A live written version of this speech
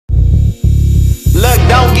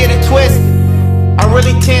get it twisted. I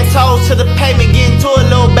really 10 toes to the pavement, getting to it,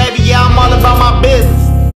 little baby. Yeah, I'm all about my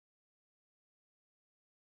business.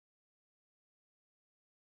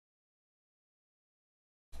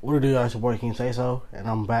 What it do, y'all? It's your boy King Say So, and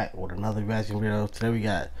I'm back with another reaction video. Today we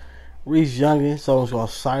got Reese Youngn. Song's called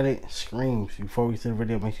Silent Screams. Before we see the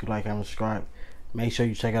video, make sure you like and subscribe. Make sure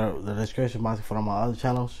you check out the description box for all my other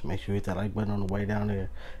channels. Make sure you hit that like button on the way down there,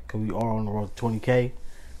 because we are on the road to 20K.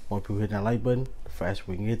 More people hit that like button, the faster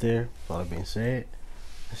we can get there. With all that being said,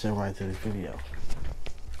 let's jump right into this video.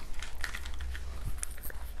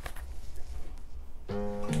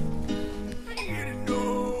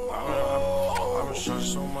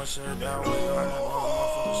 So much down with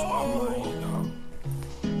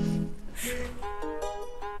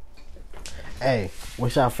Hey,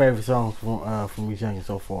 what's your favorite song from Reese Youngn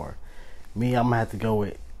so far? Me, I'm gonna have to go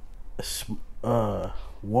with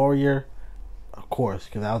Warrior, of course,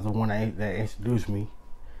 because that was the one that introduced me.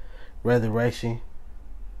 Resurrection,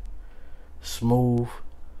 Smooth,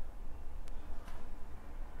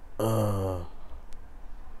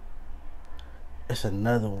 it's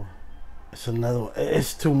another one.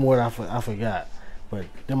 It's two more that I forgot. But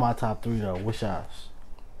they're my top three though. What's y'all's?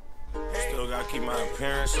 Still gotta keep my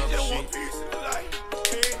appearance up and shit.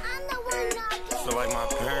 Feel like my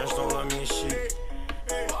parents don't love me and shit.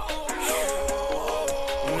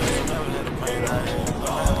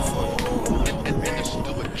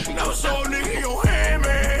 Now show nigga your hand,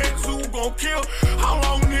 man. Who gon' kill? How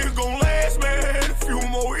long nigga gon' last, man? A few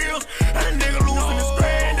more years. That nigga losing his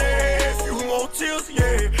granddad. A few more tears,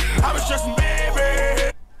 yeah. I was just a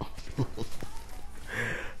baby.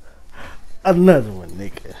 Another one,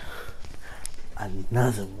 nigga.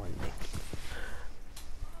 Another one, nigga.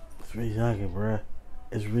 It's Reese Youngn, bruh.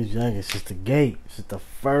 It's Reese Youngn. It's just the gate. It's just the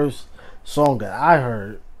first song that I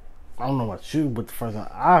heard. I don't know about you, but the first one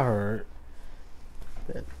I heard,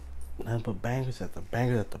 that nothing but bangers after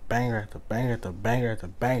banger after banger after banger after banger after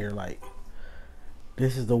banger. Like,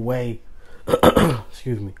 this is the way,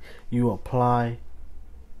 excuse me, you apply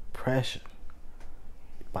pressure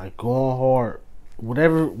by going hard.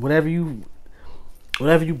 Whatever you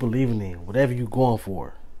believing in, whatever you going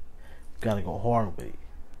for, you gotta go hard with it.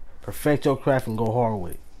 Perfect your craft and go hard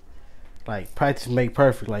with it. Like, practice make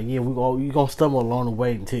perfect. Like, yeah, you gonna stumble along the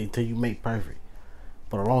way until you make perfect.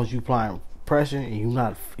 But as long as you applying pressure and you're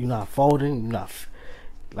not folding, you're not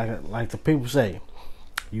like the people say,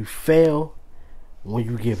 you fail when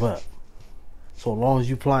you give up. So as long as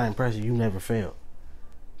you applying pressure, you never fail,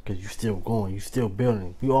 because you still going, you still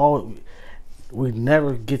building. We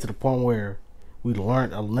never get to the point where we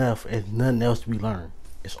learned enough and nothing else to be learned.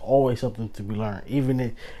 It's always something to be learned,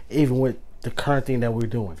 even with the current thing that we're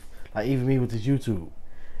doing. Like, even me with this YouTube,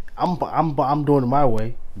 I'm doing it my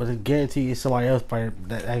way, but I guarantee it's somebody else probably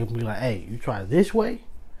that can be like, hey, you try this way,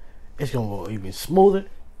 it's gonna go even smoother.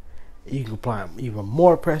 You can apply even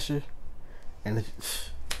more pressure, and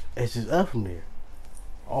it's just up from there.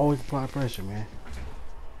 Always apply pressure, man.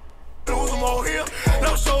 Lose them all here.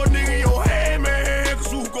 Now show a nigga your hand, man.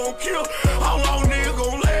 Cause who gon' kill? How long nigga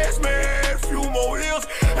gon' last, man? A few more years.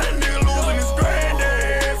 That nigga losing his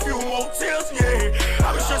granddad. A few more tears, yeah.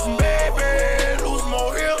 I was just a baby. Lose them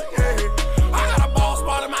all here, yeah. I got a ball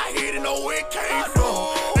spot in my head and know where it came from.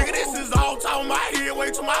 Nigga, this is all top of my head.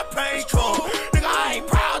 Wait till my pain come. Nigga, I ain't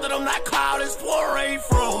proud that I'm not cloud. It's where it ain't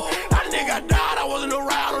from. That nigga died. I wasn't around.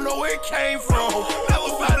 I don't know where it came from. Never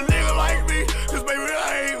found a nigga like me. Cause baby,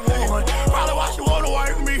 I ain't one. Probably why she wanna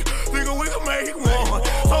wife me. Thinking we can make one.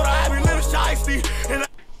 So that I be living shiesty.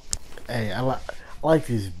 Hey, I like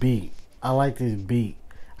this beat. I like this beat.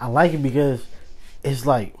 I like it because it's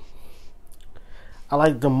like, I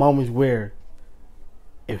like the moments where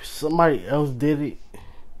if somebody else did it,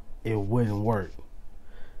 it wouldn't work.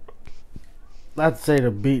 Not to say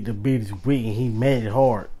the beat is weak and he made it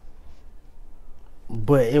hard,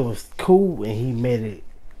 but it was cool and he made it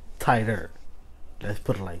tighter. Let's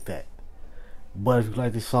put it like that. But if you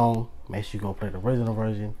like this song, make sure you go play the original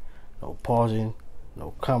version. No pausing,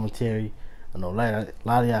 no commentary. I know a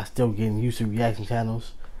lot of y'all still getting used to reaction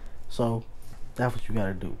channels, so that's what you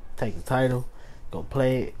gotta do. Take the title, go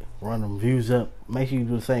play it, run them views up. Make sure you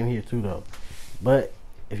do the same here too, though. But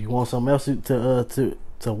if you want something else to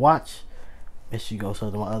watch, make sure you go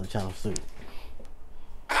to my other channels too.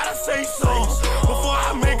 I gotta say so before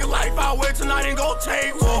I make a life. I wait tonight and go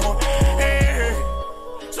take one. Hey,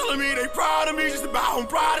 telling me they proud of me, just about on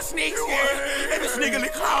proud of sneaks. Yeah, and this nigga they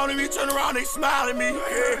clowning me, turn around they smile at me.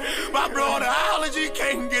 Yeah, my blood allergy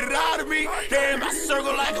can't get it out of me. Damn, my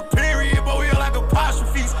circle like a period, but we are like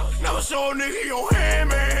apostrophes. Never show a nigga your hand,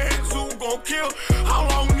 man. Who gon' kill? How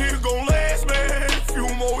long nigga gon' last, man? A few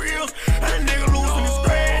more years, and a nigga losing his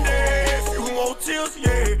grand.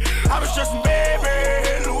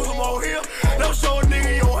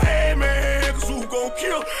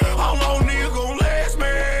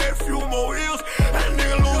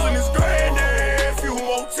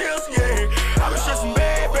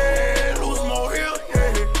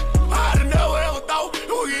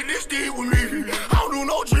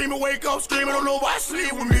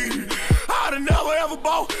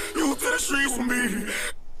 You to the streets with me.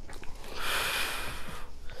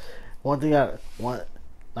 One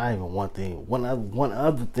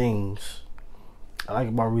other things I like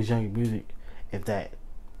about Reese Youngn music is that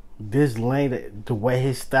this lane, the way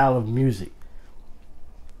his style of music,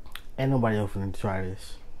 ain't nobody else gonna try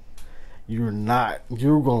this. You're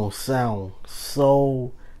gonna sound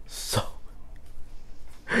so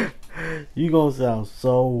you gonna sound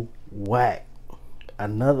so whack.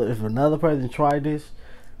 If another person tried this,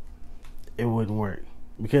 it wouldn't work.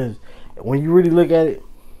 Because when you really look at it,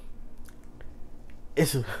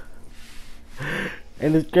 it's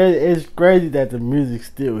crazy that the music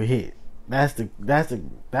still hit. I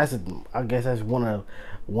guess that's one of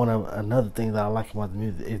another thing that I like about the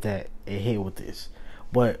music is that it hit with this.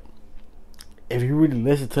 But if you really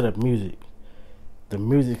listen to the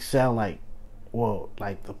music sound like, well,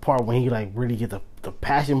 like the part when he like really get the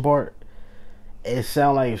passion part, it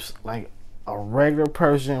sound like a regular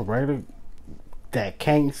person, that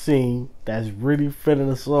can't sing, that's really feeling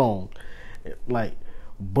the song, like,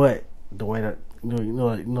 but the way that you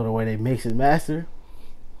know the way they mix and master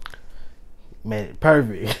made it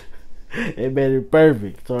perfect. It made it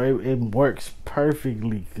perfect, so it works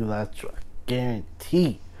perfectly. Cause I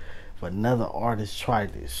guarantee, if another artist try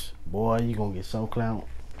this, boy, you gonna get some clown.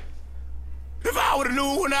 If I would've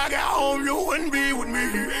knew when I got home, you wouldn't be with me.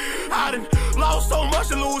 I done lost so much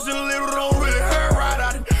to losing a little don't really hurt right.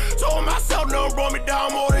 I done told myself nothing brought me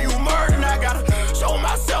down more than you murdered. I gotta show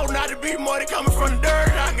myself not to be money coming from the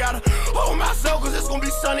dirt. I gotta hold myself cause it's gonna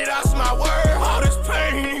be sunny, that's my word. All this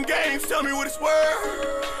pain and games, tell me what it's worth.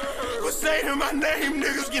 But saying my name,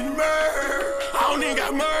 niggas getting murdered. I don't even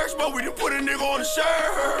got merch, but we done put a nigga on the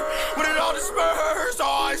shirt. When it all dispersed, I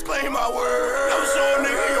always claim my word. Never show a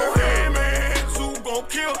nigga your hand, man. Gon'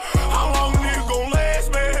 kill. How long nigga gon'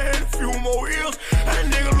 last, man? A few more years. That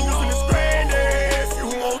nigga losing his granddad. A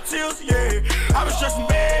few more tears, yeah. I been stressing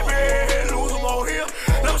bad, man. Losing more here.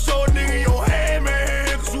 Never show a nigga your hand,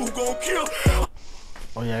 man. Cause who gon' kill?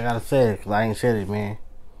 Oh yeah, I gotta say it, cause I ain't said it, man.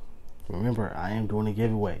 Remember, I am doing a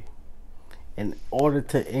giveaway. In order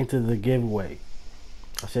to enter the giveaway,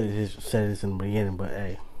 I said this in the beginning, but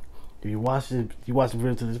hey, if you watch the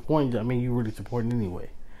video to this point, I mean, you really supporting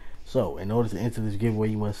anyway. So, in order to enter this giveaway,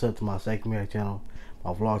 you must sub to my second media channel,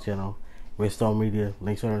 my vlog channel, Redstone Media,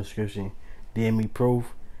 links are in the description. DM me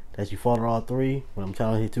proof that you followed all three. When I'm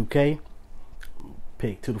telling you hit 2K,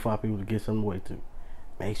 pick 2 to 5 people to get something away to.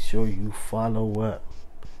 Make sure you follow up.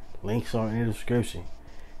 Links are in the description.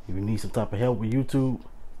 If you need some type of help with YouTube,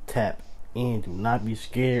 tap in. Do not be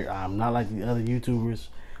scared. I'm not like the other YouTubers.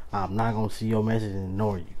 I'm not gonna see your message and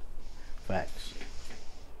ignore you. Facts.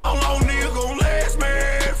 How long nigga gon' last,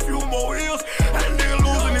 man? A few more years. That nigga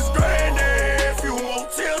losing his granddad. A few more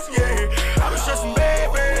tears, yeah. I been stressing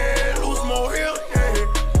bad, man. Lose more here, yeah.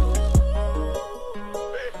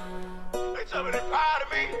 They tell me they proud of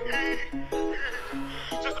me.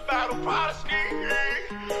 Just a battle policy.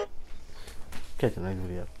 Catch the next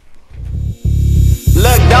video.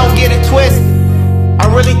 Look, don't get it twisted.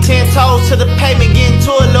 I'm really 10 toes to the pavement, getting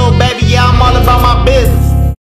to it, little baby. Yeah, I'm all about my business.